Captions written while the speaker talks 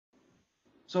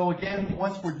So again,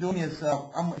 once we're doing is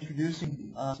I'm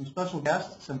introducing some special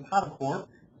guests, Simpaticorp.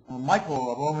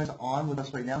 Michael Roman is on with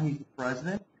us right now. He's the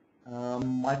president.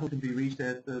 Michael can be reached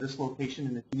at this location,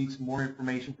 and if you need some more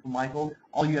information from Michael,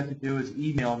 all you have to do is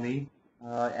email me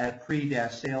at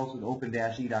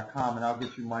pre-sales@open-e.com, and I'll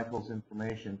get you Michael's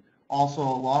information. Also,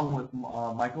 along with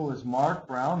Michael is Mark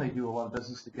Brown. They do a lot of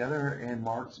business together, and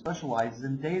Mark specializes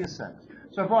in data centers.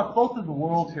 So I brought both of the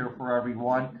worlds here for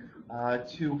everyone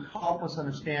to help us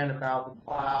understand about the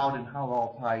cloud and how it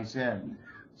all ties in.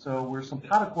 So where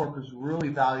Simpaticorp is really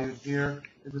valued here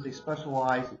is that they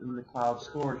specialize in the cloud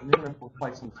storage, and they've been for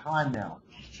quite some time now.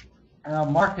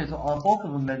 Mark has both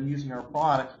of them been using our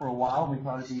products for a while. We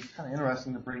thought it'd be kind of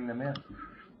interesting to bring them in.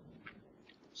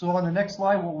 So on the next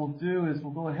slide, what we'll do is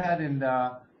we'll go ahead and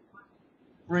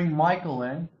bring Michael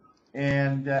in,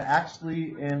 and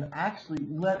actually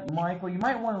let Michael. You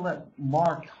might want to let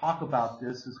Mark talk about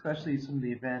this, especially some of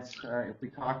the events. If we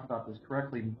talked about this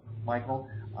correctly, Michael,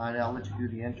 and I'll let you do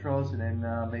the intros, and then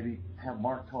maybe have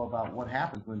Mark tell about what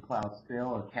happens when clouds fail,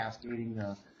 or cascading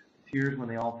tiers when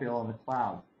they all fail on the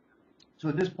cloud. So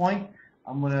at this point,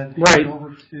 I'm going to turn it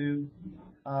over to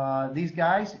these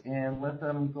guys and let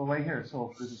them go right here.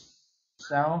 So if there's a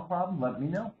sound problem, let me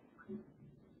know.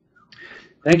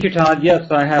 Thank you, Todd. Yes,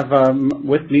 I have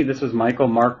with me, this is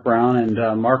Mark Brown,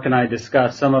 and Mark and I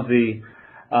discussed some of the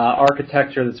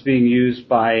architecture that's being used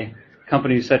by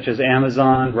companies such as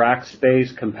Amazon,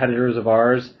 Rackspace, competitors of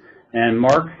ours. And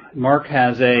Mark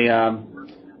has a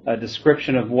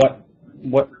description of what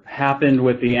happened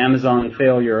with the Amazon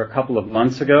failure a couple of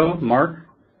months ago. Mark?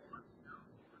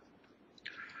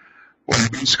 Well,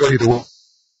 basically the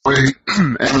way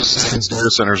Amazon's data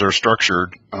centers are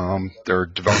structured, they're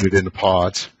divided into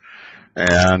pods.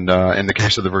 And in the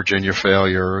case of the Virginia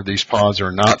failure, these pods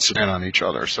are not sitting on each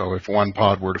other. So if one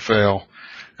pod were to fail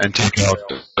and take out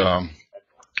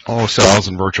all cells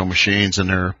and virtual machines in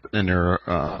their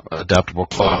adaptable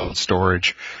cloud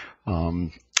storage,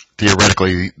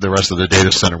 theoretically the rest of the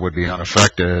data center would be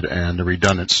unaffected, and the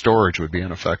redundant storage would be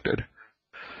unaffected.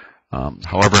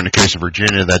 However, in the case of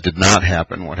Virginia, that did not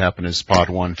happen. What happened is pod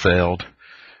 1 failed.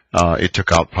 It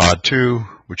took out pod 2,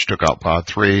 which took out pod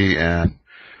 3, and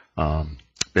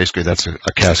basically that's a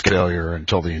cascade failure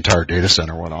until the entire data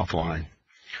center went offline.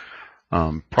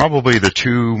 Probably the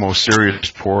two most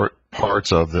serious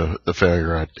parts of the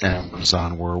failure at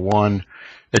Amazon were, one,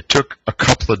 it took a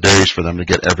couple of days for them to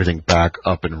get everything back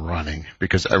up and running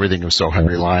because everything was so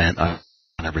heavily reliant on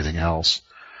everything else.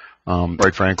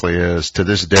 Quite frankly, is to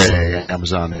this day,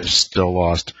 Amazon has still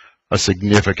lost a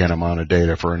significant amount of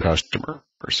data for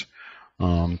customers.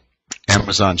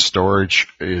 Amazon storage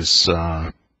is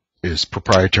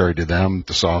proprietary to them,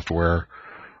 the software.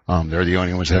 They're the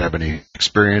only ones that have any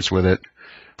experience with it.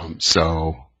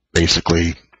 So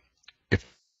basically, if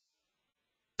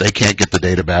they can't get the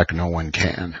data back, no one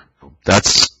can.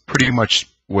 That's pretty much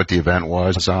what the event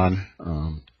was on.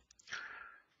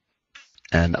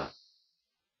 And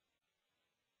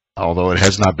although it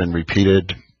has not been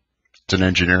repeated, as an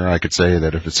engineer, I could say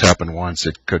that if it's happened once,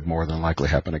 it could more than likely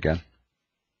happen again.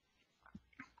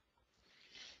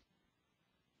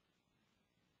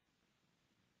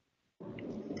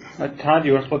 Todd,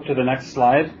 you want to flip to the next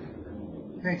slide?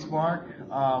 Thanks, Mark.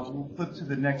 We'll flip to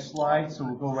the next slide, so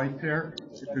we'll go right there.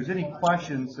 If there's any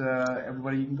questions,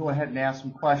 everybody, you can go ahead and ask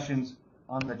some questions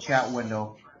on the chat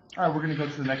window. All right, we're going to go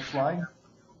to the next slide.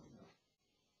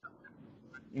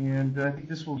 And I think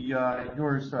this will be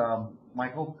yours,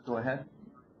 Michael. Go ahead.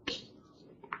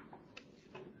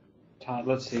 Todd,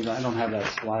 let's see. I don't have that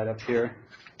slide up here.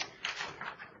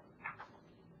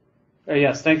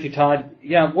 Yes, thank you, Todd.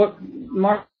 Yeah,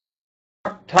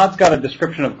 Todd's got a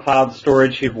description of cloud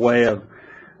storage, a way of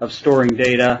storing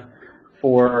data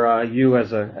for you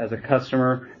as a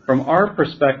customer. From our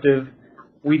perspective,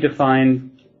 we define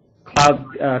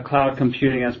cloud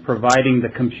computing as providing the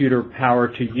computer power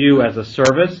to you as a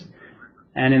service.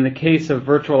 And in the case of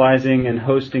virtualizing and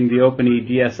hosting the Open-E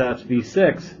DSS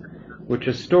V6, which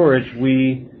is storage,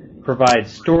 we provide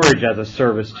storage as a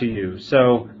service to you.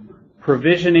 So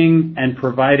provisioning and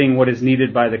providing what is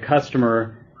needed by the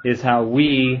customer is how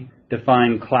we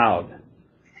define cloud.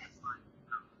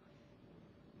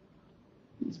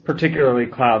 It's particularly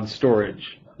cloud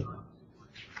storage.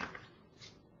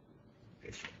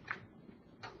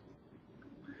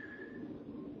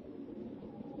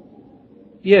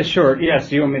 Yeah, sure.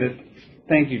 Yes, you want me to?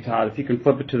 Thank you, Todd. If you can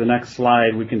flip it to the next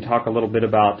slide, we can talk a little bit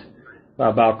about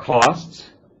costs.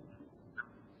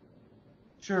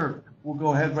 Sure. We'll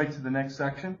go ahead right to the next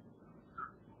section.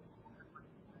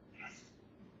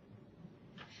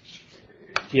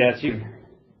 Yes,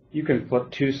 You can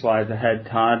flip 2 slides ahead,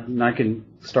 Todd, and I can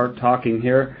start talking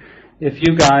here. If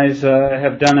you guys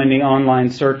have done any online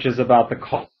searches about the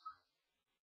cost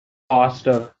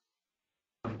of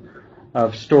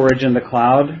storage in the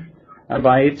cloud,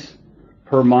 bytes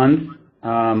per month,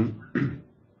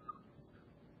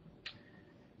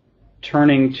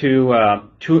 turning to,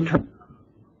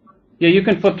 yeah, you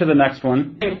can flip to the next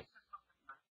one.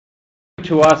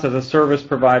 To us as a service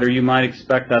provider, you might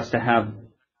expect us to have,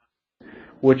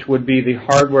 which would be the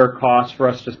hardware cost for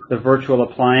us to the virtual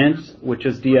appliance, which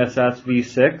is DSS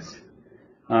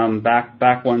V6,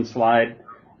 back 1 slide,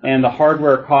 and the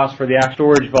hardware cost for the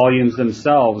actual storage volumes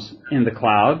themselves in the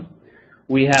cloud.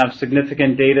 We have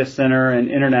significant data center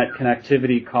and internet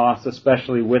connectivity costs,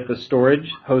 especially with the storage,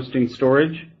 hosting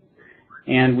storage.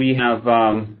 And we have,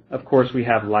 of course, we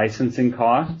have licensing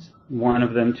costs, one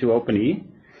of them to Open-E.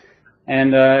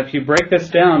 And if you break this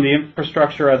down, the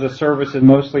infrastructure as a service is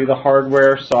mostly the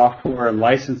hardware, software, and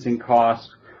licensing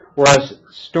costs, whereas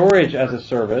storage as a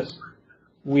service,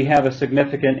 we have a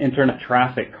significant internet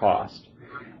traffic cost.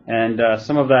 And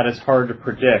some of that is hard to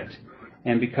predict.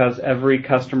 And because every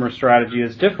customer strategy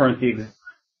is different, the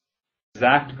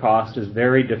exact cost is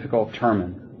very difficult to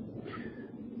determine.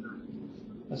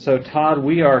 So Todd,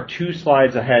 we are 2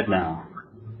 slides ahead now.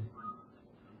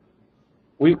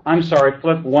 I'm sorry,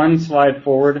 flip 1 slide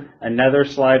forward, another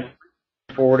slide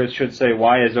forward. It should say,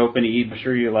 why is Open-E? I'm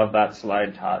sure you love that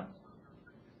slide, Todd.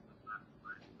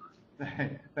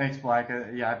 Thanks, Mike.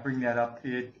 Yeah, I bring that up,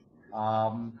 kid.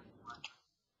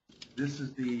 This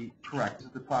is the product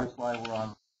slide we're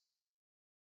on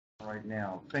right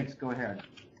now. Thanks, go ahead.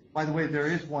 By the way, there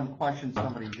is one question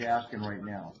somebody's asking right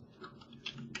now.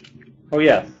 Oh,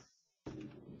 yes.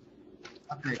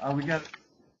 Okay, we got...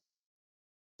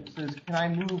 It says, can I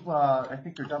move, I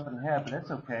think they're jumping ahead, but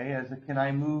that's okay, can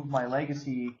I move my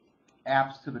legacy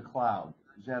apps to the cloud?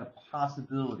 Is that a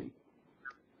possibility?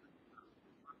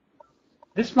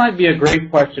 This might be a great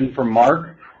question for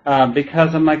Mark,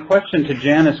 because my question to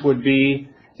Janice would be,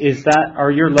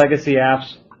 are your legacy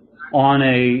apps on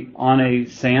a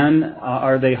SAN?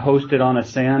 Are they hosted on a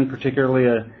SAN,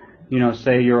 particularly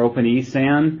say your Open-E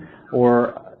SAN?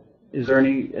 Or is there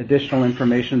any additional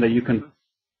information that you can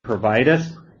provide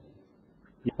us?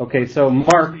 Okay, so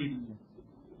Mark,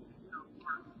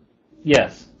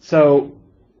 yes. So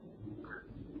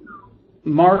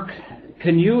Mark,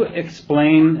 can you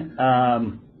explain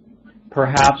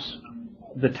perhaps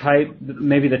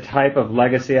maybe the type of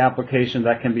legacy application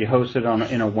that can be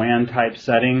hosted in a WAN type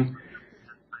setting?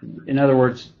 In other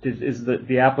words, is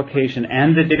the application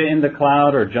and the data in the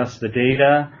cloud, or just the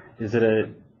data? Is it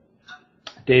a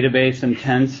database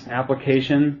intense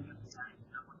application?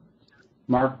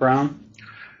 Mark Brown?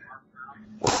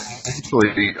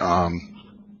 Actually,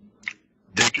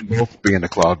 they can both be in the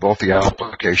cloud. Both the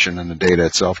application and the data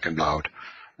itself can be cloud.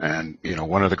 And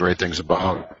one of the great things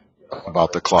about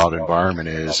the cloud environment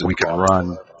is we can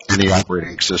run any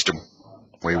operating system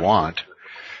we want,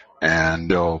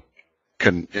 and we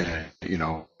can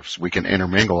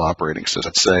intermingle operating systems.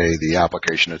 Let's say the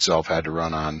application itself had to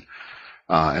run on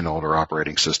an older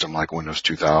operating system like Windows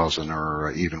 2000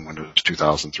 or even Windows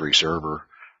 2003 Server.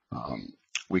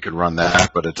 We could run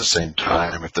that, but at the same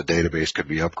time, if the database could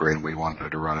be upgraded, we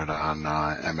wanted to run it on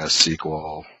MS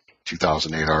SQL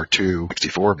 2008 R2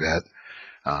 64-bit,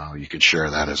 you could share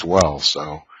that as well.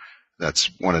 So that's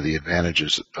one of the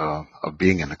advantages of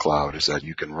being in the cloud, is that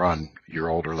you can run your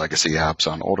older legacy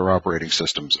apps on older operating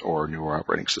systems or newer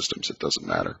operating systems. It doesn't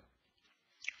matter.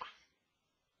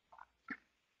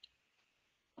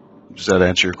 Does that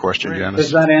answer your question, Janice?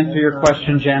 Does that answer your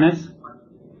question, Janice?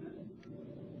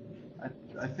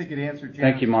 I think it answered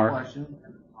Thank you, Mark. question.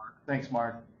 Thanks,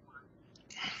 Mark.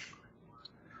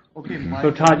 Okay, Mike.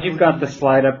 So Todd, you've got the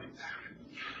slide up.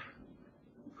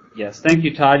 Yes, thank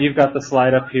you, Todd. You've got the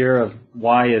slide up here of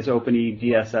why is Open-E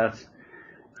DSS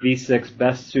V6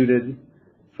 best suited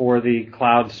for the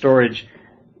cloud storage.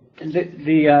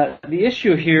 The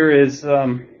issue here is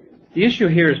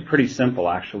pretty simple,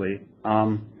 actually.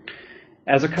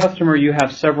 As a customer, you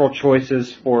have several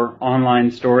choices for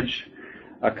online storage.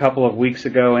 A couple of weeks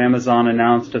ago, Amazon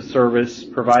announced a service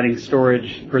providing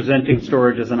storage, presenting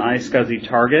storage as an iSCSI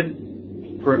target,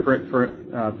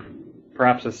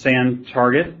 perhaps a SAN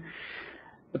target.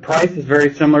 The price is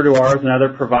very similar to ours and other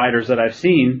providers that I've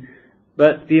seen,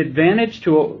 but the advantage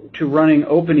to running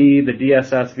Open-E, the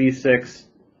DSS V6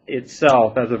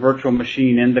 itself as a virtual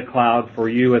machine in the cloud for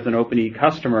you as an Open-E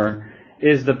customer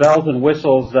is the bells and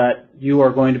whistles that you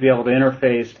are going to be able to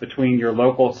interface between your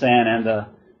local SAN and the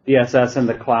DSS in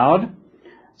the cloud.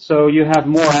 So you have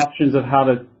more options of how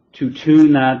to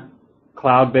tune that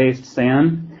cloud-based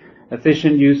SAN.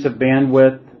 efficient use of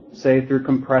bandwidth, say through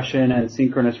compression and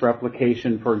synchronous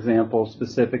replication, for example,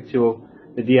 specific to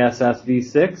the DSS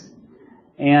V6.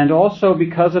 And also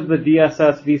because of the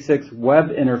DSS V6 web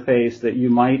interface that you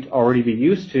might already be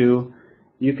used to,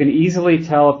 you can easily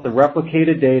tell if the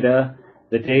replicated data,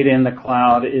 the data in the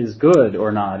cloud, is good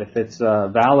or not, if it's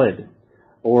valid,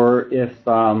 or if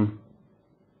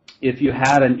you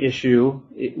had an issue,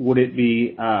 would it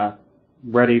be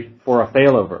ready for a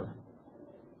failover.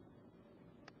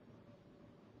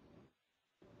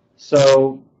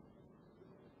 So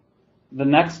the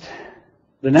next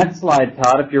slide,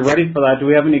 Todd, if you're ready for that, do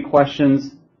we have any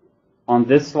questions on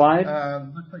this slide?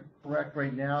 Looks like correct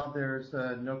right now. There's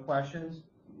no questions,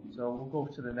 so we'll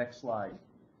go to the next slide.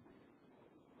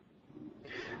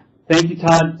 Thank you,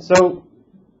 Todd. So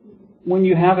when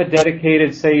you have a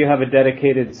dedicated, say you have a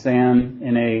dedicated SAN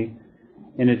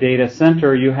in a data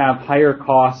center, you have higher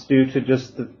costs due to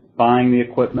just buying the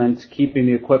equipment, keeping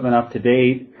the equipment up to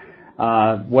date.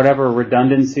 Whatever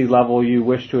redundancy level you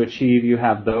wish to achieve, you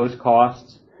have those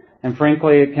costs. And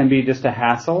frankly, it can be just a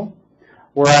hassle.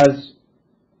 Whereas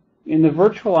in the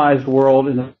virtualized world,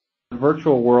 in the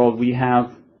virtual world, we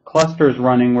have clusters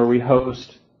running where we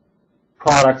host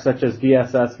products such as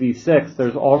DSS V6.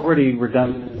 There's already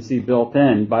redundancy built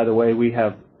in. By the way, we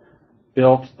have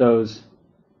built those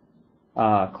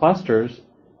clusters.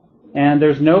 And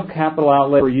there's no capital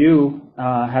outlay for you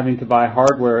having to buy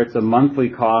hardware. It's a monthly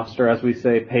cost, or as we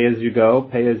say, pay as you go,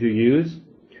 pay as you use.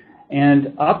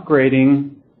 And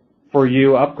upgrading for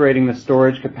you, upgrading the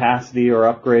storage capacity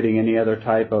or upgrading any other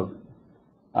type of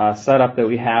setup that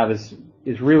we have is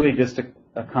really just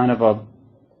a kind of a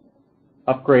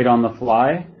upgrade on the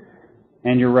fly,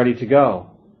 and you're ready to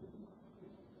go.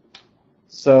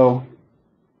 So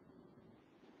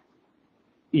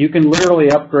you can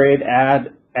literally upgrade,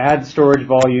 add storage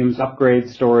volumes, upgrade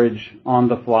storage on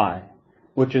the fly,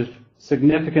 which is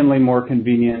significantly more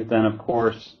convenient than, of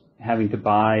course, having to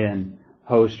buy and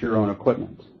host your own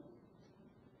equipment.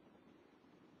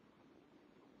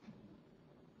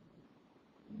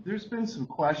 There's been some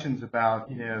questions about,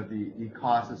 the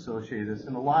costs associated with this,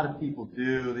 and a lot of people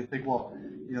do. They think, well,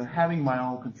 having my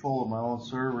own control of my own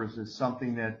servers is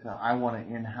something that I want to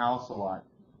in-house a lot.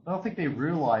 I don't think they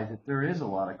realize that there is a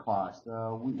lot of cost.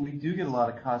 We do get a lot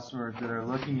of customers that are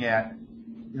looking at,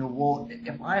 well,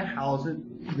 if I house it,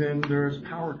 then there's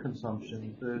power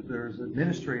consumption. There's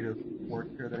administrative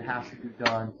work here that has to be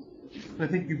done. So I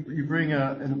think you bring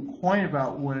a point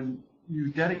about when you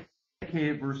dedicated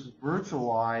versus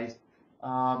virtualized,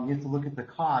 you have to look at the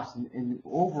cost. And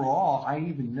overall, I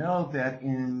even know that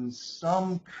in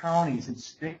some counties and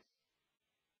states,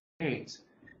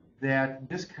 that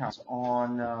discounts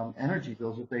on energy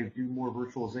bills if they do more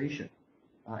virtualization.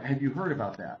 Have you heard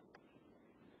about that?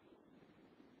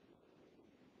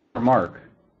 Mark.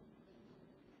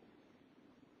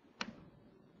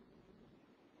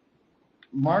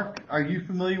 Mark, are you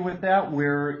familiar with that?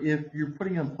 Where if you're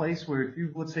putting in place where if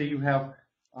you, let's say you have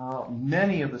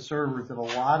many of the servers that a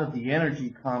lot of the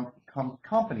energy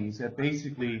companies that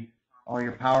basically are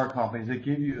your power companies that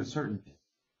give you a certain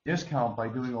discount by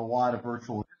doing a lot of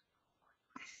virtual.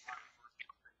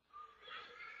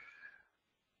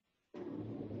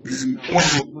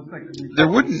 There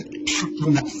wouldn't.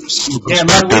 Yeah,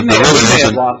 we may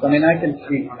have lost. I mean, I can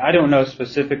speak. I don't know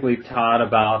specifically, Todd,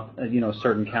 about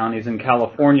certain counties in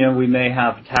California. We may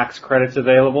have tax credits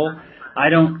available. I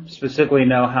don't specifically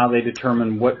know how they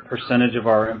determine what percentage of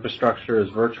our infrastructure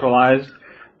is virtualized,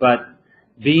 but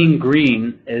being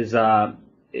green is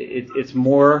it's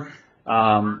more.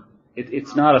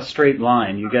 It's not a straight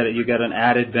line. You get an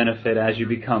added benefit as you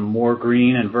become more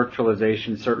green, and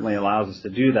virtualization certainly allows us to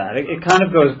do that. It kind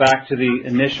of goes back to the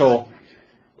initial,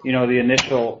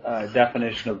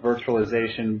 definition of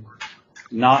virtualization,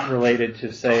 not related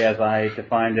to, say, as I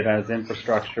defined it, as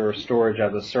infrastructure or storage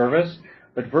as a service,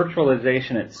 but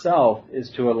virtualization itself is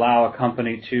to allow a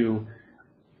company to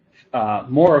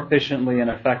more efficiently and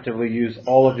effectively use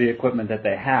all of the equipment that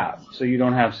they have. So you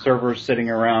don't have servers sitting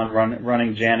around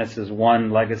running Janus's one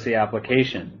legacy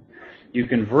application. You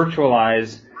can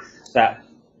virtualize that.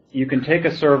 You can take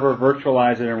a server,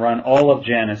 virtualize it, and run all of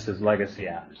Janus's legacy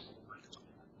apps.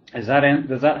 Does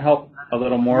that help a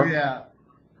little more?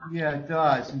 Yeah, it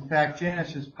does. In fact,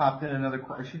 Janus just popped in another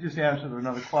question. She just answered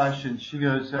another question. She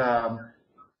goes,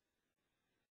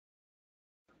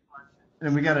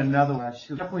 and we got another one.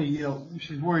 She's definitely,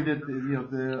 she's worried that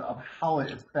of how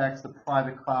it affects the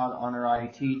private cloud on her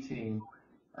IT team,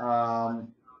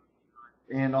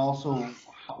 and also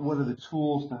what are the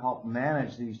tools to help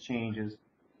manage these changes.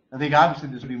 I think obviously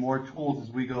there's going to be more tools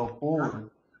as we go forward,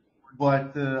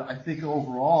 but I think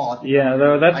overall, I think Yeah,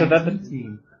 though that's a IT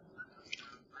team.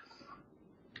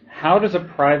 How does a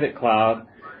private cloud?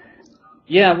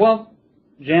 Yeah, well,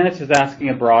 Janice is asking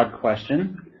a broad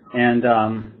question, and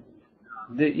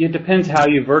it depends how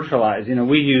you virtualize. You know,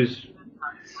 we use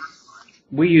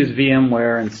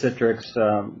VMware and Citrix.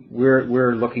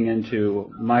 We're looking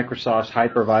into Microsoft's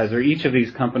hypervisor. Each of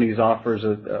these companies offers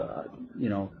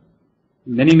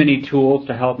many tools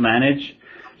to help manage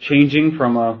changing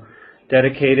from a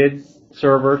dedicated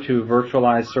server to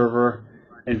virtualized server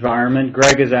environment.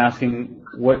 Greg is asking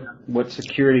what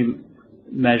security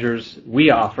measures we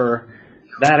offer.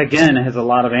 That again has a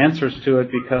lot of answers to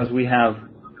it because we have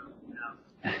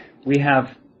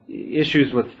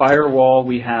issues with firewall.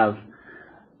 We have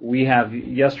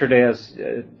yesterday, as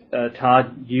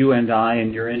Todd, you and I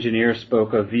and your engineer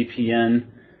spoke of VPN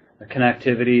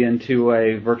connectivity into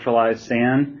a virtualized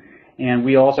SAN, and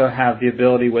we also have the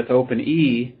ability with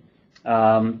Open-E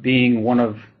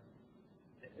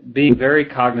being very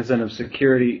cognizant of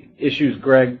security issues.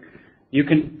 Greg, you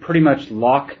can pretty much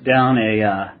lock down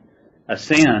a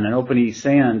SAN, an Open-E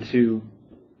SAN, to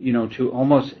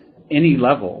almost any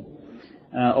level,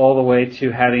 all the way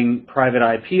to having private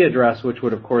IP address, which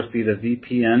would of course be the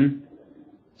VPN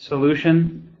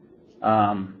solution.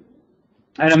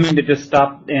 I don't mean to just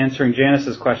stop answering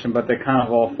Janice's question, but they kind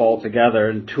of all fall together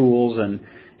in tools and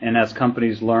as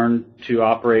companies learn to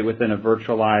operate within a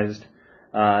virtualized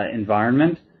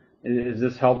environment. Is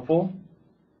this helpful?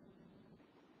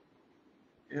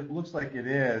 It looks like it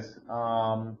is.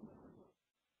 And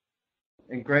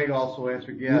Greg also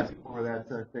answered yes for that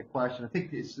question. I think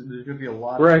there's going to be a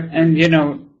lot. Right, and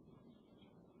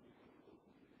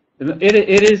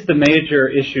it is the major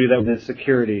issue that is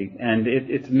security, and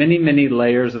it's many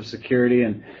layers of security.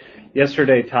 And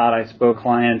yesterday, Todd, I spoke to a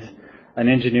client, an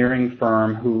engineering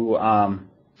firm who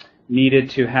needed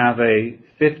to have a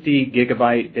 50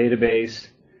 gigabyte database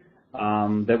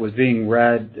that was being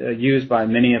used by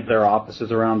many of their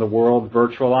offices around the world,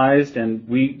 virtualized, and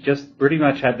we just pretty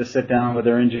much had to sit down with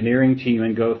their engineering team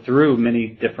and go through many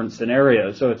different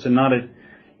scenarios. So it's not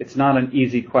an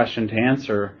easy question to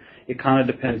answer. It kind of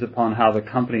depends upon how the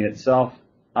company itself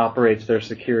operates their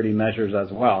security measures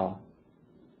as well.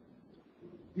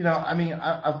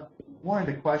 I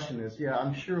wanted to question this. Yeah,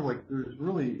 I'm sure. Like, there's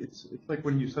really, it's like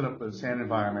when you set up a SAN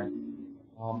environment.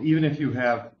 Even if you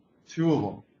have two of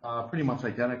them, pretty much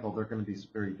identical, they're going to be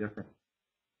very different.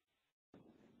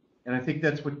 And I think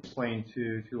that's what you explained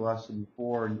to us and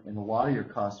before, and a lot of your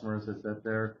customers, is that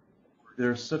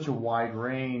there's such a wide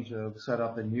range of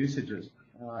setup and usages,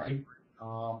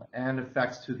 and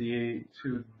effects to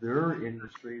their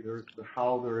industry,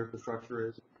 how their infrastructure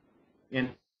is.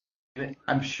 And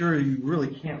I'm sure you really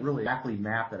can't exactly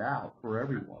map it out for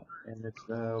everyone, and it's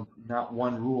not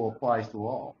one rule applies to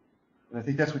all. And I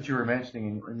think that's what you were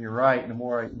mentioning, and you're right. And the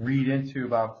more I read into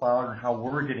about cloud and how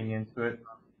we're getting into it,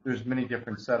 there's many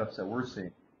different setups that we're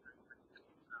seeing.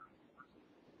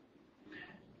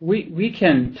 We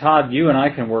can, Todd, you and I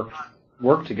can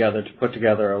work together to put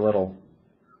together a little,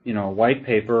 white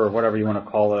paper or whatever you want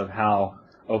to call it, of how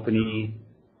Open-E,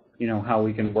 how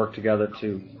we can work together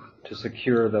to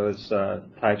secure those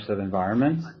types of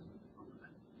environments.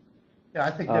 Yeah,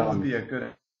 I think that would be a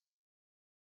good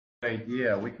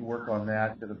idea. We can work on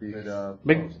that. It'll be a good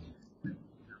post.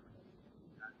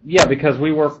 Yeah, because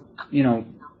we work,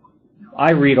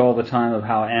 I read all the time of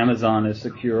how Amazon is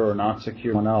secure or not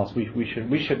secure. Anyone else? We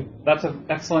should. That's an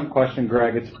excellent question,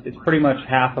 Greg. It's pretty much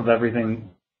half of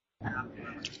everything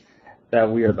that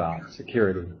we're about,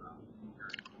 security.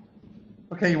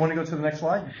 Okay, you want to go to the next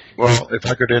slide? Well, if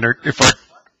I could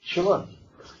Sure.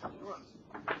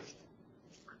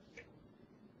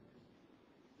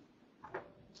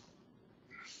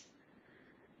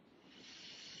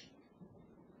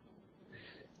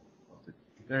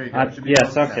 There you go.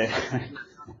 Yes, okay.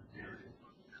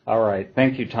 All right,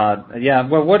 thank you, Todd. Yeah,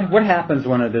 well, what happens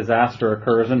when a disaster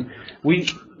occurs? And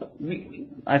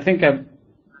I think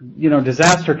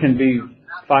disaster can be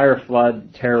fire,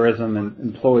 flood, terrorism, and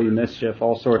employee mischief,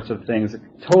 all sorts of things.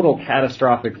 Total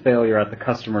catastrophic failure at the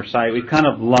customer site. We've kind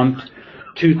of lumped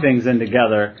two things in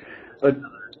together, but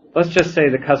let's just say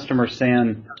the customer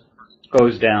SAN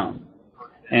goes down,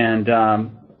 and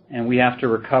we have to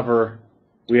recover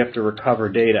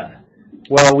data.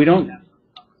 Well, we don't.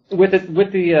 With the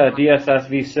DSS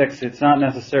V6, it's not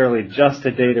necessarily just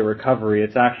a data recovery.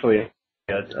 It's actually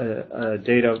a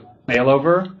data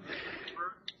failover.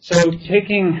 So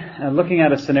looking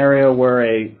at a scenario where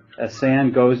a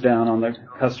SAN goes down on the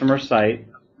customer site,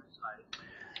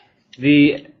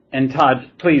 the And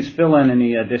Todd, please fill in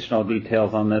any additional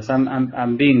details on this.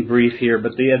 I'm being brief here,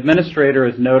 but the administrator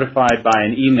is notified by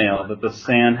an email that the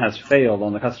SAN has failed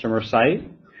on the customer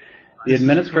site. The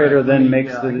administrator then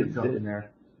makes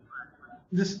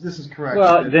This is correct.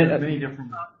 Well, many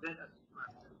different.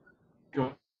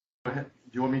 Go ahead.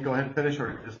 Do you want me to go ahead and finish,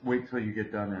 or just wait till you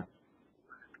get done there?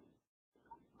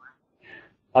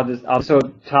 So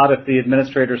Todd, if the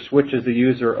administrator switches the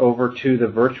user over to the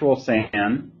virtual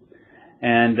SAN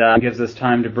and gives us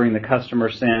time to bring the customer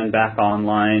SAN back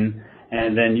online,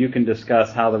 and then you can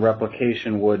discuss how the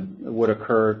replication would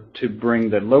occur to bring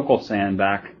the local SAN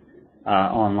back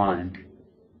online.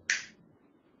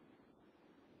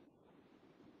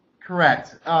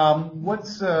 Correct.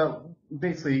 What's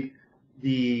basically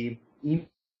the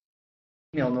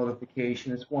email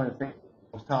notification is one of the things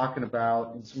I was talking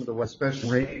about in some of the especially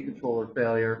RAID controller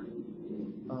failure.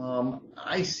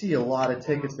 I see a lot of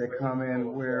tickets that come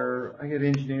in where I get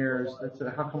engineers that say,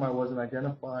 how come I wasn't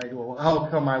identified, or how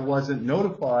come I wasn't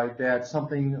notified that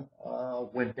something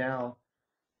went down?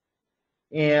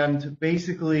 And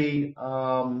basically,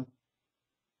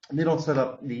 they don't set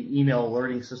up the email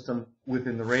alerting system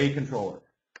within the RAID controller.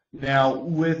 Now,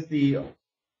 with the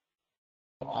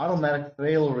automatic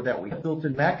failover that we have built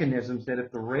in mechanisms that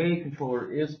if the RAID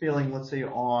controller is failing, let's say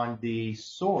on the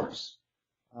source,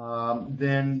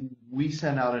 then we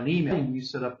send out an email and we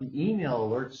set up the email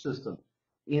alert system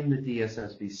in the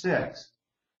DSS V6.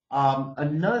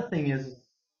 Another thing is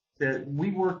that we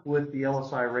work with the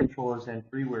LSI RAID controllers and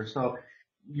freeware, so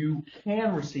you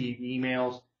can receive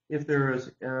emails if there is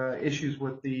issues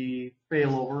with the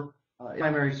failover.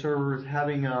 Primary server is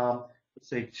having, let's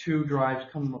say, 2 drives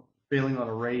failing on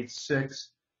a RAID 6,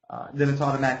 then it's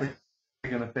automatically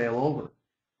going to fail over.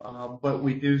 But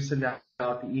we do send out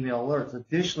the email alerts.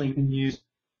 Additionally, you can use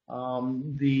some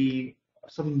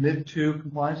mid-2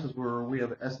 compliances where we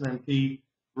have SNMP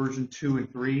version 2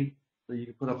 and 3, so you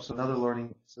can put up some other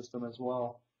learning system as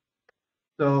well.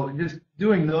 So just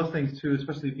doing those things too,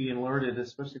 especially being alerted,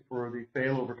 especially for the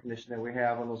failover condition that we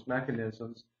have on those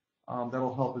mechanisms,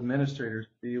 that'll help administrators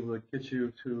be able to get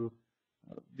you to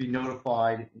be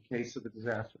notified in case of a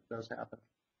disaster does happen.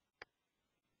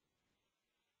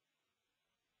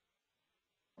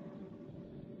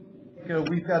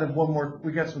 We've got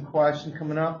we got some questions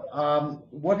coming up.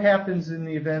 What happens in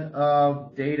the event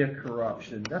of data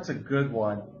corruption? That's a good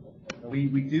one.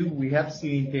 We have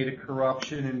seen data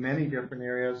corruption in many different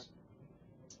areas.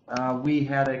 We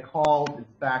had a call, in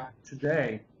fact,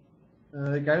 today.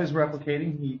 The guy was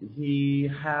replicating. He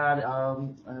had, I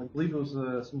believe it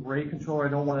was some RAID controller. I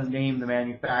don't want to name the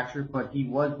manufacturer, but he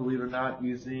was, believe it or not,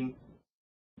 using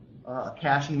a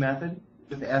caching method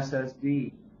with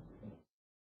SSD.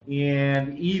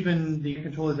 And even the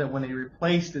controllers that when they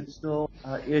replaced it still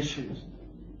issues.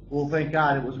 Well, thank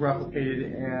God it was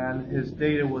replicated and his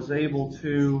data was able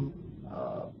to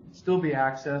still be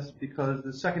accessed, because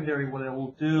the secondary, what it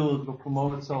will do is it will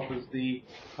promote itself as the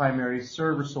primary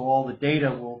server, so all the data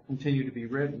will continue to be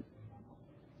written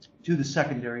to the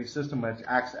secondary system which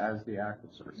acts as the active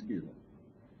server.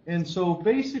 And so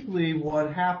basically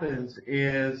what happens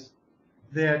is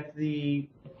that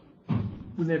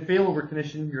when that failover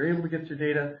condition, you're able to get your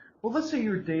data. Well, let's say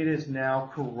your data is now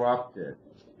corrupted,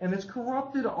 and it's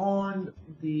corrupted on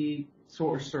the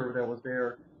source server that was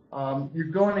there. You're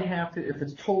going to have to, if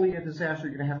it's totally a disaster,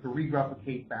 you're going to have to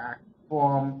re-replicate back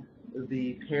from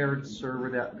the paired server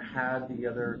that had the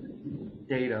other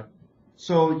data.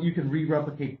 So you can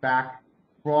re-replicate back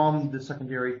from the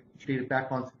secondary data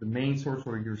back onto the main source,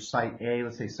 or your site A.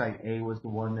 Let's say site A was the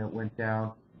one that went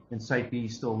down and site B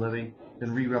is still living.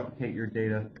 Then re-replicate your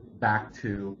data back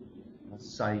to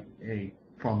site A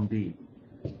from B.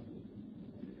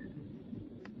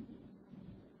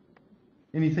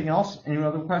 Anything else? Any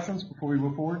other questions before we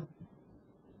move forward?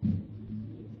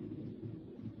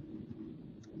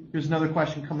 Here's another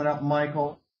question coming up,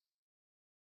 Michael.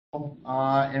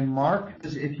 And Mark,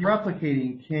 if you're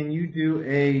replicating, can you do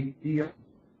a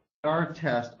DR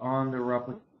test on the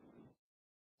replicated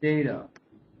data?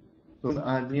 So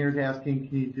Neer's asking,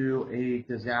 can you do a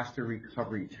disaster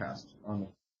recovery test on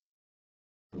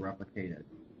the replicated?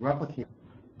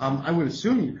 I would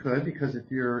assume you could, because if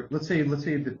you're, let's say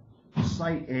the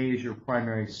site A is your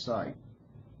primary site.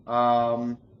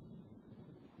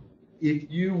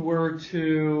 If you were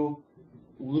to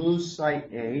lose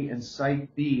site A and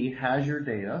site B has your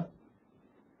data,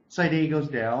 site A goes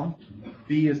down,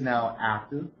 B is now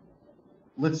active.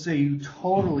 Let's say you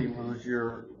totally lose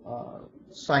your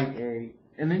site A,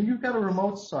 and then you've got a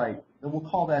remote site, and we'll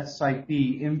call that site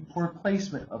B in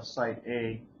replacement of site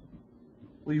A.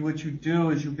 Well, what you do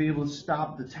is you'll be able to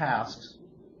stop the tasks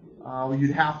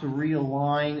You'd have to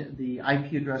realign the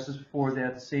IP addresses for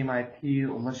that same IP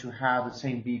unless you have the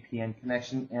same VPN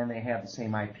connection and they have the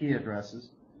same IP addresses.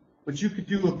 But you could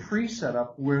do a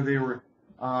pre-setup where they were,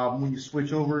 when you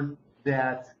switch over,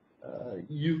 that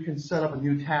you can set up a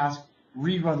new task,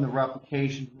 rerun the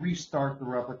replication, restart the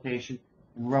replication,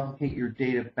 and replicate your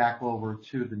data back over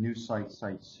to the new site,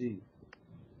 Site C.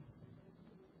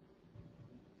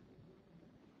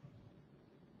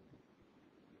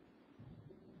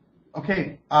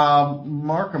 Okay,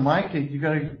 Mark or Mike, you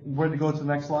got where to go to the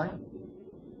next slide?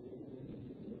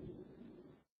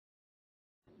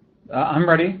 I'm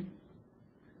ready.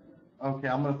 Okay,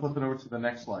 I'm going to flip it over to the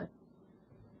next slide.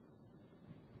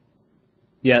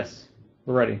 Yes,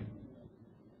 we're ready.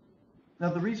 Now,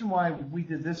 the reason why we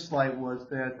did this slide was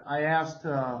that I asked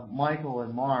Michael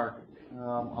and Mark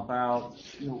about,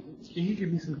 can you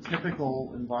give me some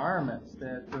typical environments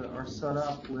that are set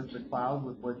up with the cloud,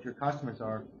 with what your customers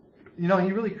are? He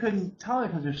really couldn't tell me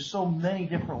because there's so many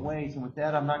different ways. And with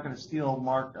that, I'm not going to steal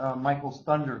Michael's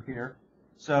thunder here.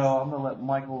 So I'm going to let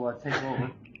Michael take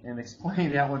over and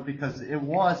explain that one because it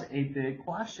was a big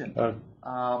question.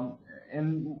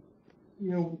 And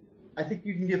I think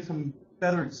you can give some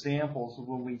better examples of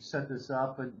when we set this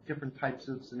up and different types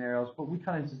of scenarios, but we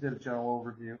kind of just did a general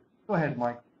overview. Go ahead,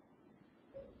 Mike.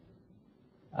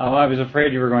 Oh, I was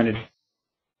afraid you were going to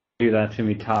do that to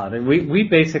me, Todd. We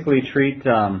basically treat,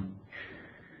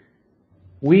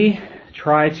 we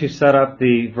try to set up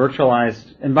the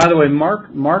virtualized, and by the way,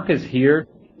 Mark is here.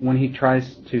 When he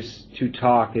tries to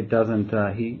talk, it doesn't,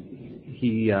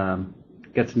 he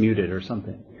gets muted or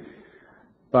something.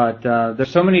 But there's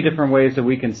so many different ways that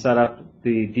we can set up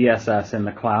the DSS in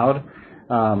the cloud.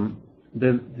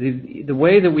 The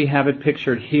way that we have it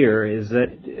pictured here is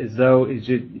that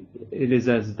it is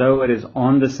as though it is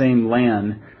on the same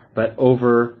LAN but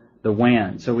over the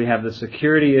WAN. So we have the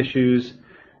security issues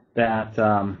that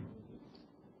who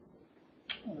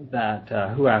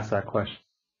asked that question?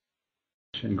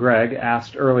 Greg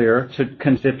asked earlier to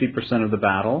 50% of the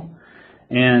battle,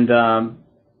 and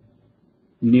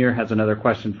Nir has another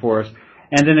question for us.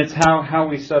 And then it's how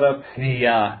we set up the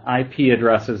IP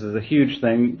addresses is a huge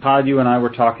thing. Todd, you and I were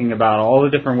talking about all the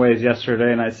different ways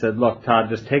yesterday, and I said, look, Todd,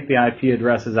 just take the IP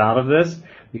addresses out of this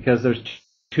because there's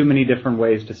too many different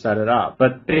ways to set it up.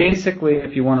 But basically,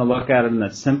 if you want to look at it in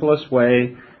the simplest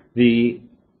way, the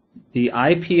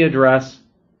IP address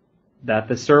that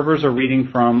the servers are reading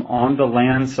from on the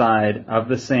LAN side of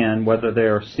the SAN, whether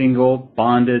they're single,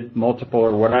 bonded, multiple,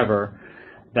 or whatever,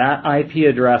 that IP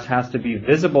address has to be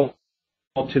visible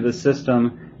to the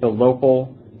system. The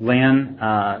local LAN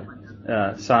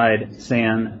side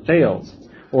SAN fails,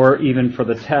 or even for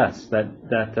the tests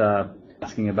that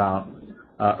asking about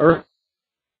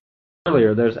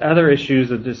earlier. There's other issues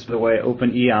of just the way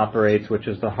Open-E operates, which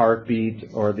is the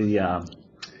heartbeat or the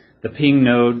ping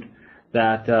node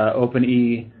that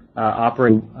Open-E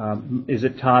operates. Is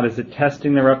it, Todd? Is it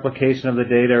testing the replication of the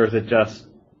data, or is it just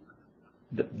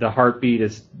the heartbeat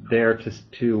is there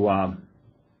to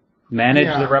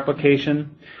manage the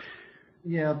replication?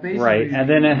 Yeah, basically. Right, and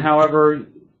then however.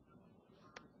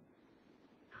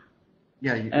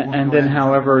 Yeah. And then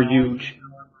however you,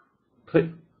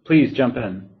 please jump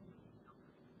in.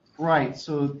 Right,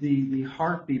 so the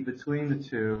heartbeat between the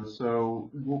two,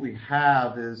 so what we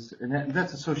have is, and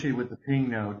that's associated with the ping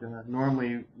node.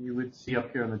 Normally you would see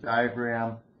up here on the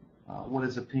diagram, what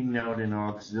is a ping node and an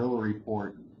auxiliary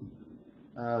port.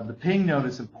 The ping node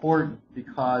is important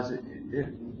because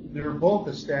they're both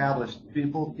established.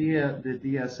 Both the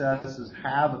DSSs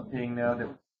have a ping node that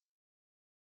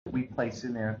we place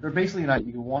in there. They're basically not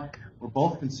even one. We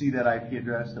both can see that IP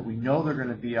address that we know they're going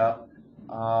to be up.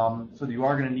 So you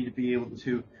are going to need to be able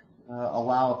to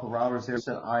allow, if the router's there,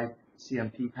 set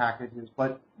ICMP packages.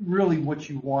 But really what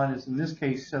you want is, in this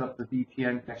case, set up the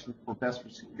VPN connection for best for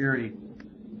security.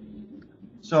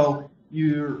 So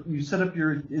you set up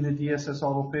in the DSS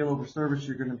auto failover service,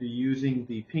 you're going to be using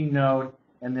the ping node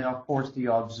and then, of course, the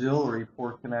auxiliary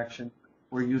port connection,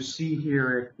 where you see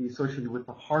here the associated with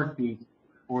the heartbeat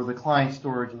or the client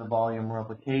storage and the volume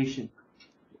replication.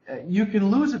 You can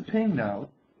lose a ping node.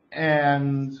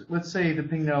 And let's say the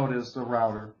ping node is the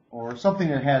router or something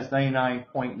that has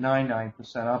 99.99%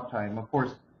 uptime. Of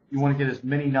course, you want to get as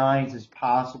many nines as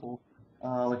possible,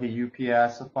 like a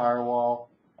UPS, a firewall,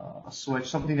 a switch,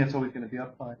 something that's always going to be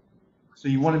uptime. So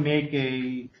you want to make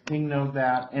a ping node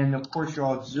that, and of course your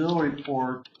auxiliary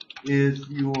port is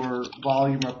your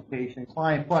volume replication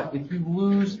client. But if you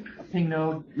lose a ping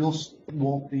node, it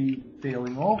won't be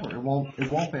failing over. It won't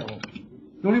fail over.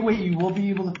 The only way you will be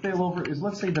able to fail over is,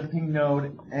 let's say, the ping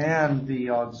node and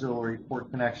the auxiliary port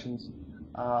connections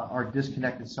are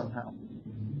disconnected somehow.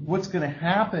 What's going to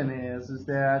happen is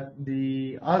that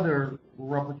the other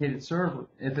replicated server,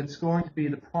 if it's going to be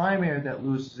the primary that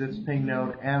loses its ping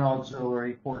node and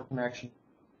auxiliary port connection,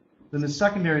 then the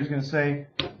secondary is going to say,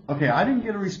 okay, I didn't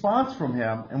get a response from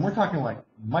him, and we're talking like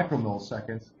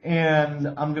micromilliseconds, and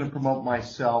I'm going to promote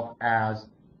myself as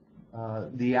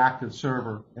the active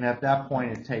server, and at that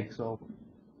point it takes over.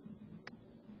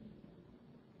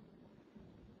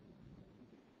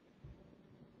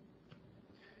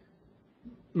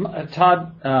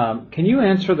 Todd, can you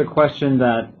answer the question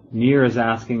that Nir is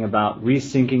asking about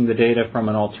resyncing the data from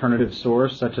an alternative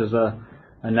source, such as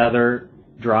another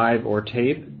drive or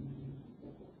tape?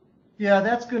 Yeah,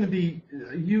 that's going to be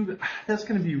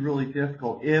really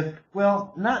difficult.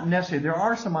 Well, not necessarily. There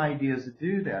are some ideas to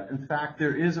do that. In fact,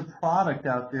 there is a product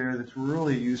out there that's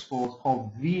really useful. It's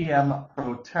called VM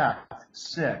Protect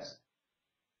 6.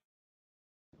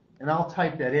 And I'll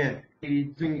type that in. We're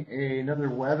doing another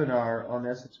webinar on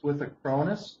this. It's with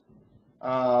Acronis.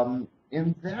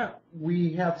 In that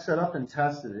we have set up and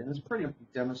tested it, and it's pretty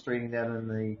demonstrating that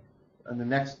in the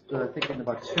next, I think in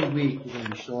about 2 weeks, we're going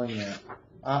to be showing that.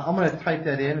 I'm going to type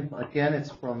that in. Again, it's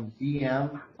from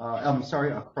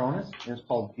Acronis, and it's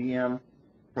called VM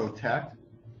Protect.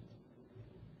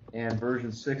 And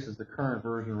version 6 is the current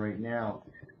version right now.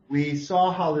 We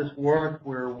saw how this worked,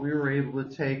 where we were able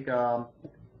to take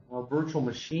virtual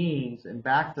machines and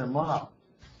back them up,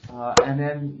 and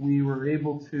then we were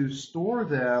able to store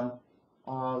them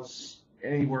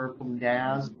anywhere from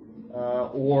NAS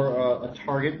or a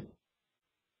target.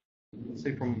 Let's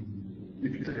say from,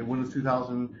 if you say a Windows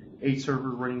 2008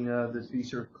 server running this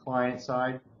vSphere client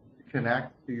side to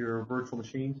connect to your virtual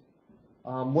machines.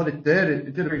 What it did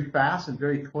it very fast and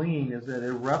very clean, is that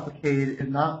it replicated,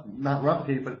 not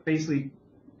replicated, but basically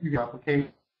you can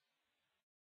replicate.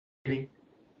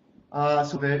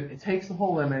 So that it takes the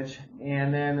whole image,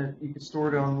 and then you can store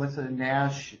it on, let's say, a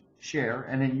NAS share,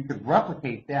 and then you could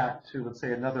replicate that to, let's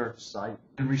say, another site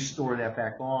and restore that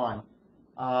back on.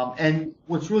 And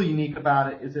what's really unique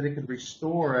about it is that it can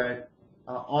restore it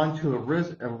onto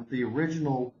the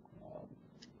original,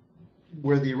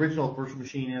 where the original virtual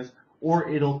machine is, or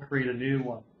it'll create a new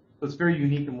one. So it's very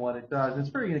unique in what it does. It's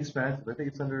very inexpensive. I think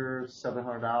it's under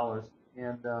 $700,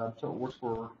 and so it works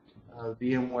for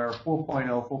VMware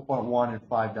 4.0, 4.1, and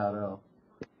 5.0.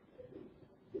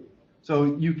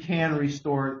 So you can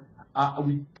restore it.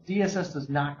 DSS does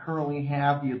not currently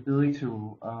have the ability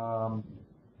to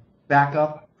back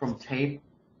up from tape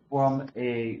from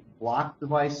a block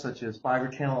device such as Fiber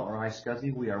Channel or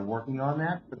iSCSI. We are working on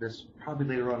that, but this probably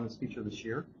later on in this feature this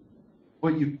year.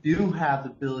 But you do have the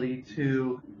ability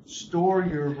to store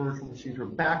your virtual machines or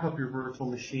back up your virtual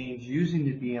machines using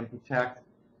the VM Protect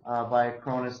by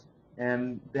Acronis,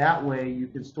 and that way you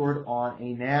can store it on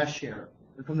a NAS share.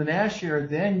 And from the NAS share,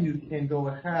 then you can go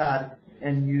ahead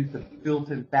and use the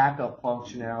built-in backup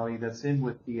functionality that's in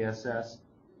with DSS.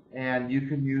 And you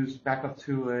can use backup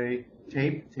to a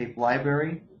tape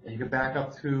library, and you can back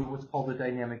up to what's called a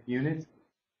dynamic unit,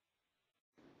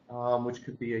 which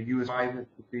could be a USB, it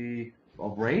could be a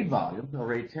RAID volume, a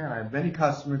RAID 10. I have many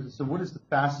customers that said, what is the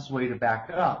fastest way to back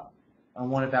up? I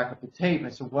want to back up the tape. And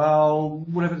I said, well,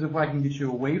 what happens if I can get you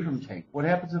away from tape? What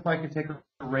happens if I can take a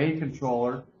RAID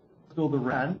controller, build a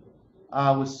RAID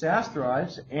with SaaS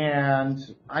drives, and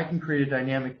I can create a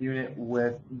dynamic unit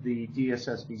with the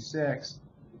DSS V6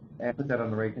 and put that on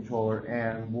the RAID controller,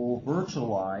 and we'll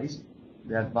virtualize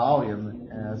that volume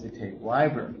as a tape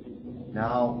library.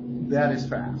 Now, that is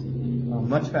fast,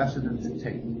 much faster than the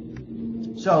tape.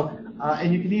 So,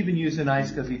 and you can even use an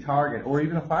iSCSI target or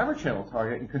even a Fiber Channel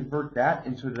target and convert that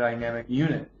into a dynamic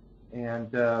unit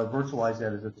and virtualize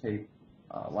that as a tape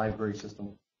library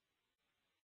system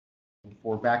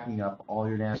for backing up all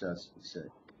your NAS.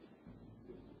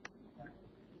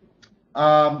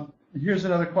 Here's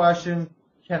another question.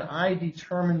 Can I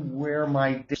determine where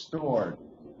my data is stored?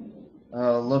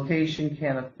 Location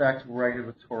can affect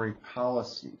regulatory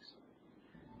policies.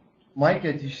 Mike,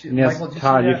 Yes, Michael,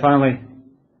 Todd, you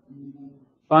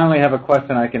finally have a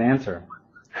question I can answer.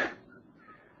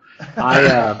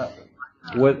 I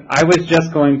was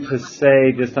just going to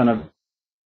say, just on a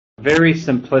very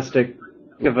simplistic,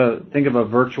 think of a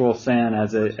virtual SAN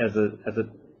as an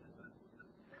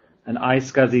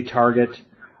iSCSI target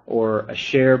or a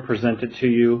share presented to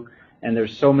you, and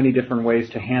there's so many different ways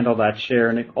to handle that share,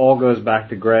 and it all goes back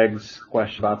to Greg's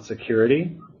question about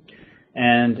security.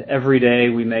 And every day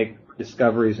we make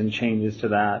discoveries and changes to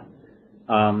that.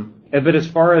 But as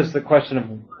far as the question of,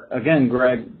 again,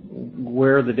 Greg,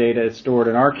 where the data is stored,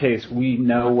 in our case, we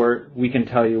can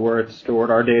tell you where it's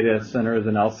stored. Our data center is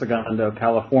in El Segundo,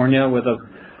 California, with a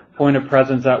point of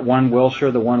presence at One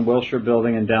Wilshire, the One Wilshire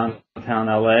building in downtown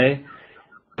LA.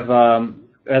 We have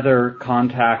other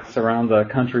contacts around the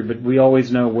country, but we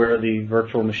always know where the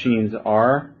virtual machines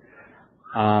are.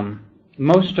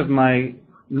 Most of my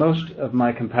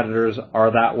competitors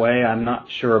are that way. I'm not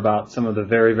sure about some of the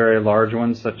very, very large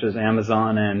ones, such as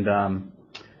Amazon and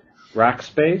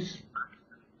Rackspace.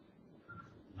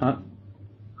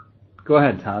 Go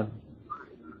ahead, Todd.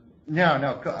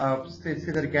 No. Say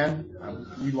that again.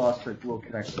 We lost a little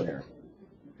connection there.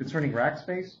 Concerning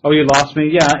Rackspace? Oh, you lost me?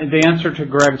 Yeah, the answer to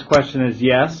Greg's question is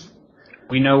yes.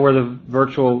 We know where the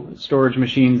virtual storage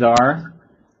machines are.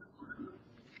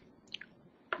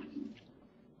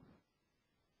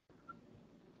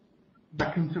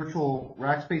 That virtual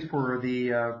Rackspace for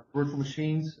the virtual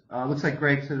machines. Looks like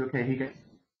Greg said, okay, he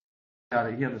got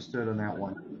it. He understood on that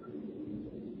one.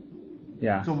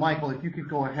 Yeah. So, Michael, if you could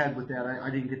go ahead with that. I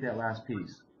didn't get that last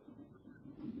piece.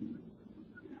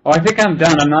 Oh, I think I'm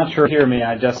done. I'm not sure you hear me.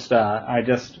 I just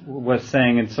was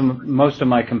saying, and most of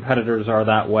my competitors are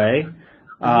that way.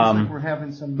 Like we're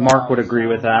having some, Mark would agree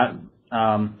with that.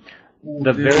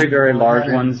 The very, very large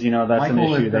ones, that's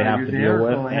Michael, an issue they have to deal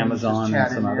with. Amazon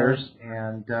and some others.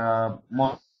 And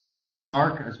Mark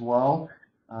as well.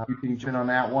 You can join on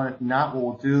that one. If not, what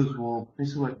we'll do is we'll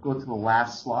basically go to the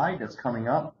last slide that's coming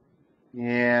up.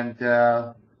 And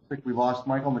I think we lost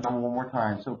Michael. I'm going to tell him one more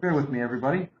time. So bear with me,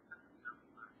 everybody.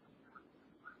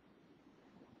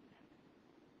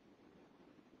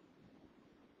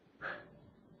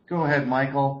 Go ahead,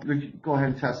 Michael. Go ahead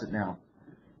and test it now.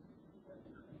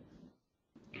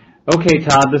 Okay,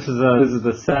 Todd. This is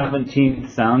the 17th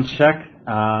sound check.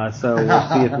 So we'll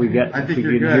see if we get if we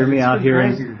can hear me out here.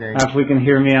 If we can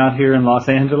hear me out here in Los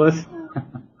Angeles.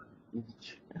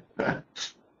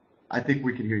 I think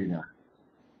we can hear you now.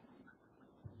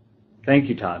 Thank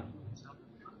you, Todd.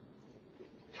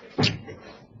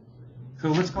 So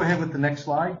let's go ahead with the next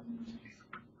slide.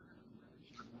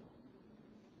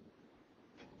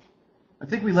 I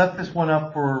think we left this one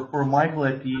up for Michael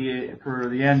for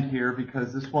the end here,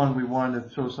 because this one we wanted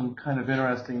to show some kind of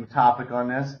interesting topic on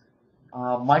this.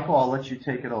 Michael, I'll let you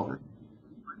take it over.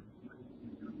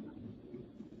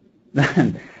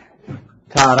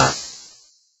 Todd,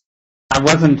 I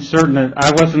wasn't certain.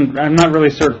 I'm not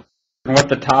really certain what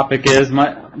the topic is.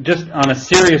 Just on a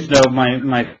serious note,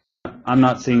 I'm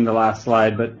not seeing the last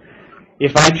slide, but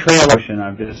if I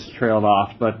I've just trailed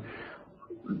off. But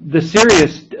the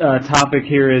serious topic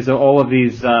here is all of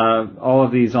these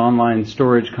online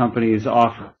storage companies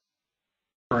offering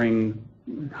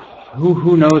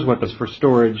who knows what this for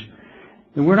storage,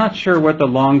 and we're not sure what the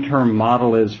long-term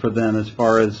model is for them as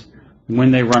far as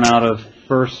when they run out of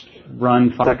first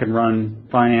run, second run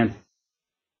financing,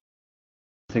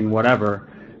 whatever.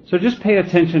 So just pay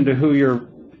attention to who your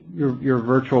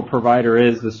virtual provider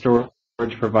is, the storage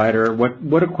provider.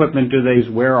 What equipment do they use?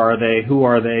 Where are they? Who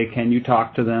are they? Can you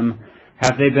talk to them?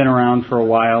 Have they been around for a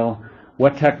while?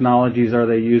 What technologies are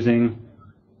they using?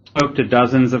 Spoke to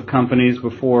dozens of companies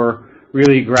before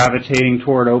really gravitating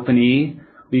toward Open-E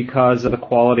because of the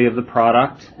quality of the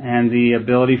product and the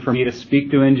ability for me to speak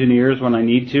to engineers when I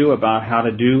need to about how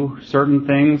to do certain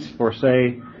things for,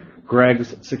 say,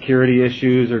 Greg's security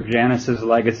issues or Janice's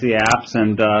legacy apps.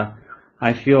 And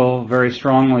I feel very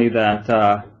strongly that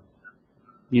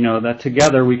that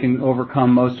together we can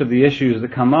overcome most of the issues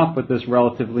that come up with this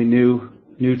relatively new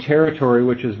territory,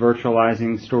 which is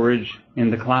virtualizing storage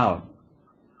in the cloud.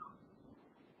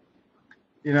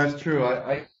 It's true.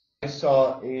 I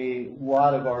saw a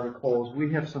lot of articles.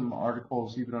 We have some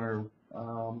articles even on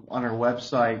our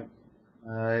website,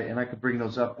 and I could bring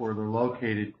those up where they're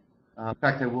located. In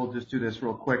fact, I will just do this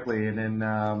real quickly, and then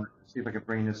see if I can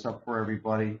bring this up for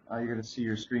everybody. You're going to see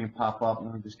your screen pop up.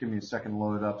 Let me just give me a second to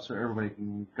load it up so everybody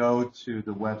can go to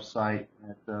the website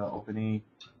at Open-E.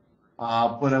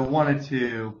 But I wanted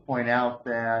to point out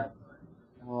that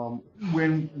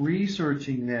when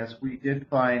researching this, we did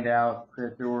find out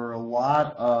that there were a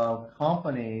lot of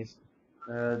companies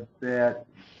that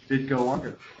did go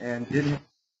under and didn't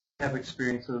have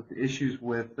experience of issues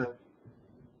with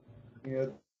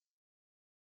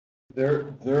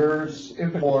there's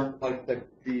like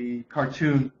the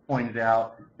cartoon pointed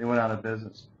out, they went out of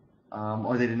business,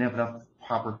 or they didn't have enough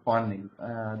proper funding.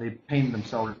 They painted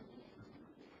themselves,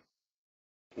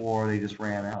 or they just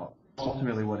ran out.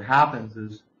 Ultimately, what happens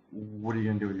is, what are you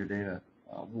going to do with your data?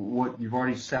 What you've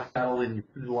already settled and you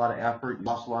put a lot of effort, you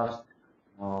lost a lot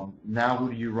of. Now,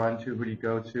 who do you run to? Who do you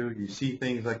go to? You see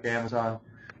things like Amazon.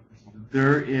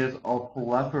 There is a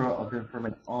plethora of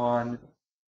information on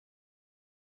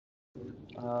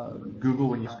Google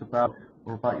when you ask about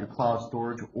your cloud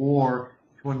storage, or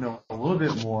you want to know a little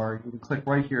bit more, you can click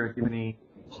right here at Open-E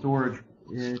Storage.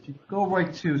 If you go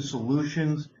right to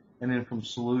Solutions, and then from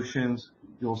Solutions,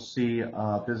 you'll see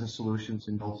Business Solutions,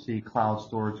 and you'll see Cloud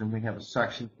Storage, and we have a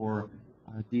section for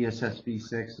DSS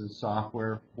V6 as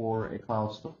software for a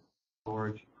cloud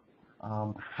storage.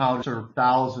 How to serve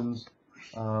thousands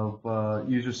of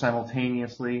users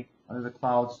simultaneously under the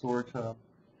cloud storage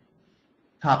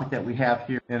topic that we have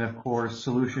here, and of course,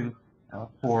 solution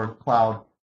for cloud.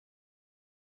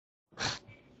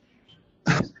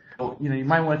 So, you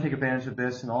might want to take advantage of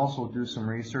this and also do some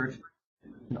research.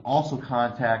 You can also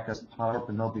contact us at Power,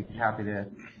 and they'll be happy to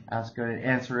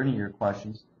answer any of your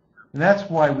questions. And that's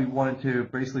why we wanted to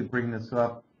basically bring this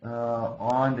up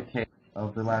on the case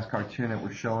of the last cartoon that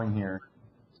we're showing here.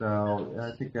 So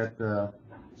I think that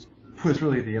was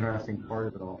really the interesting part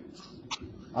of it all.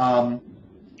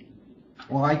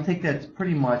 Well, I think that's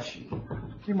pretty much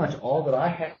all that I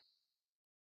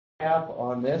have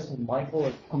on this. And Michael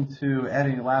has come to add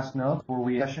any last notes before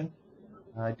we session.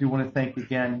 I do want to thank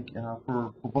again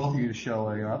for both of you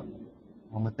showing up.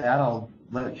 With that, I'll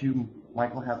let you,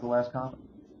 Michael, have the last comment.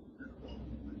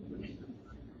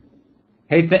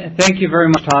 Hey, thank you very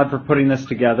much, Todd, for putting this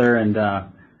together. And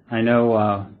I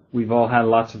know we've all had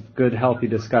lots of good, healthy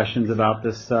discussions about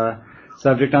this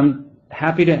subject. I'm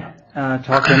happy to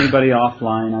talk to anybody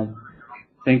offline. I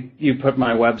think you put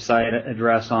my website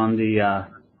address on the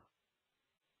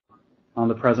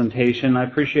presentation. I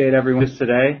appreciate everyone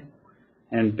today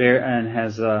and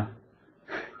has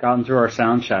gotten through our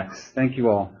sound checks. Thank you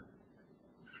all.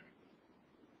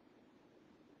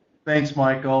 Thanks,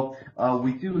 Michael.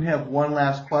 We do have one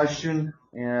last question,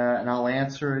 and I'll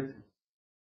answer it,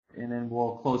 and then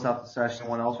we'll close out the session.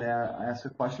 Someone else ask a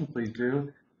question, please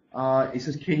do. It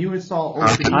says, can you install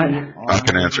Open-E? I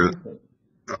can answer it.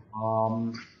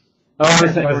 I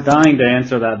was dying to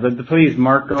answer that, but please,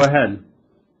 Mark, go ahead.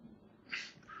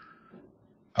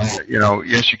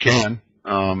 Yes, you can.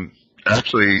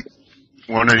 Actually,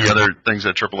 one of the other things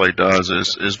that AAA does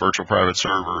is virtual private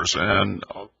servers, and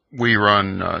we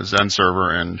run Zen Server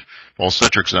and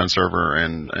Citrix Zen Server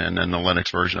and then the Linux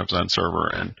version of Zen Server,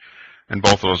 and in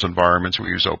both of those environments we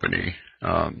use Open-E.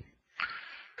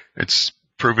 It's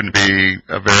proven to be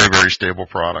a very, very stable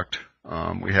product.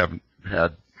 We have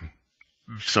had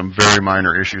some very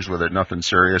minor issues with it, nothing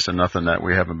serious and nothing that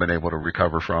we haven't been able to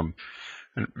recover from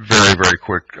very, very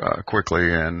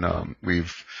quickly, and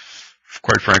we've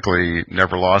quite frankly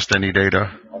never lost any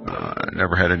data,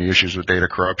 never had any issues with data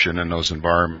corruption in those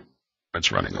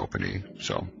environments running Open-E.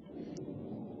 So.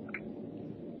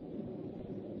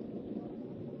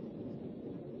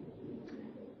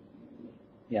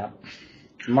 Yeah,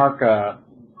 Mark,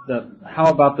 how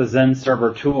about the Zen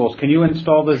Server tools? Can you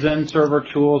install the Zen Server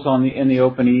tools in the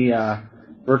Open-E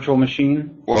virtual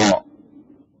machine? Well,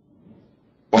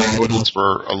 I would look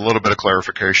for a little bit of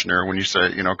clarification there when you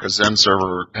say, because Zen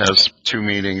Server has two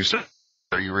meanings.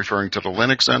 Are you referring to the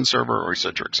Linux Zen Server or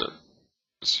Citrix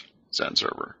Zen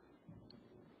Server?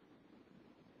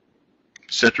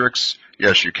 Citrix,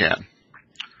 yes, you can.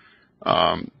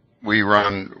 We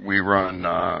run,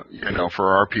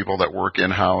 for our people that work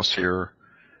in-house here,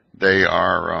 they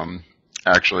are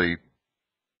actually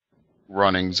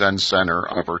running Zen Center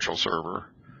on a virtual server,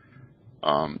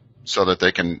 so that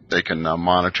they can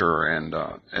monitor and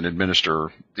administer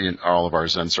all of our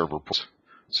Zen Server pools.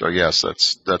 So yes,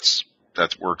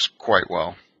 that works quite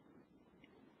well.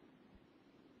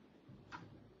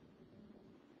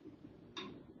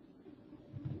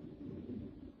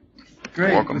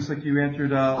 Great. Welcome. Looks like you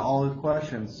answered all the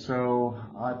questions. So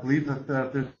I believe that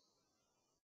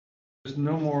there's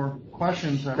no more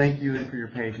questions. Thank you for your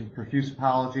patience. Profuse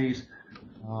apologies.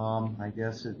 I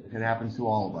guess it happens to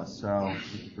all of us. So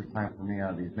this is the first time for me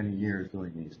out of these many years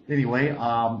doing these. Anyway,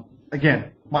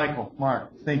 again, Michael,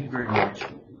 Mark, thank you very much.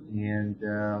 And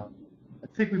I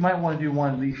think we might want to do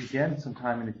one of these again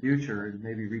sometime in the future and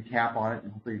maybe recap on it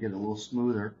and hopefully get it a little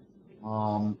smoother.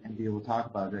 And be able to talk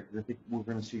about it, because I think we're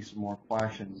going to see some more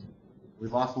questions. We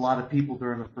lost a lot of people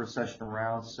during the first session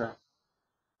around, so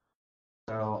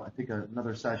I think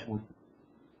another session would.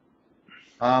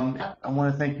 I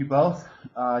want to thank you both.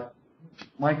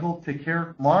 Michael, take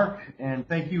care. Mark, and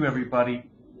thank you, everybody,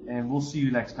 and we'll see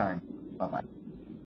you next time. Bye-bye.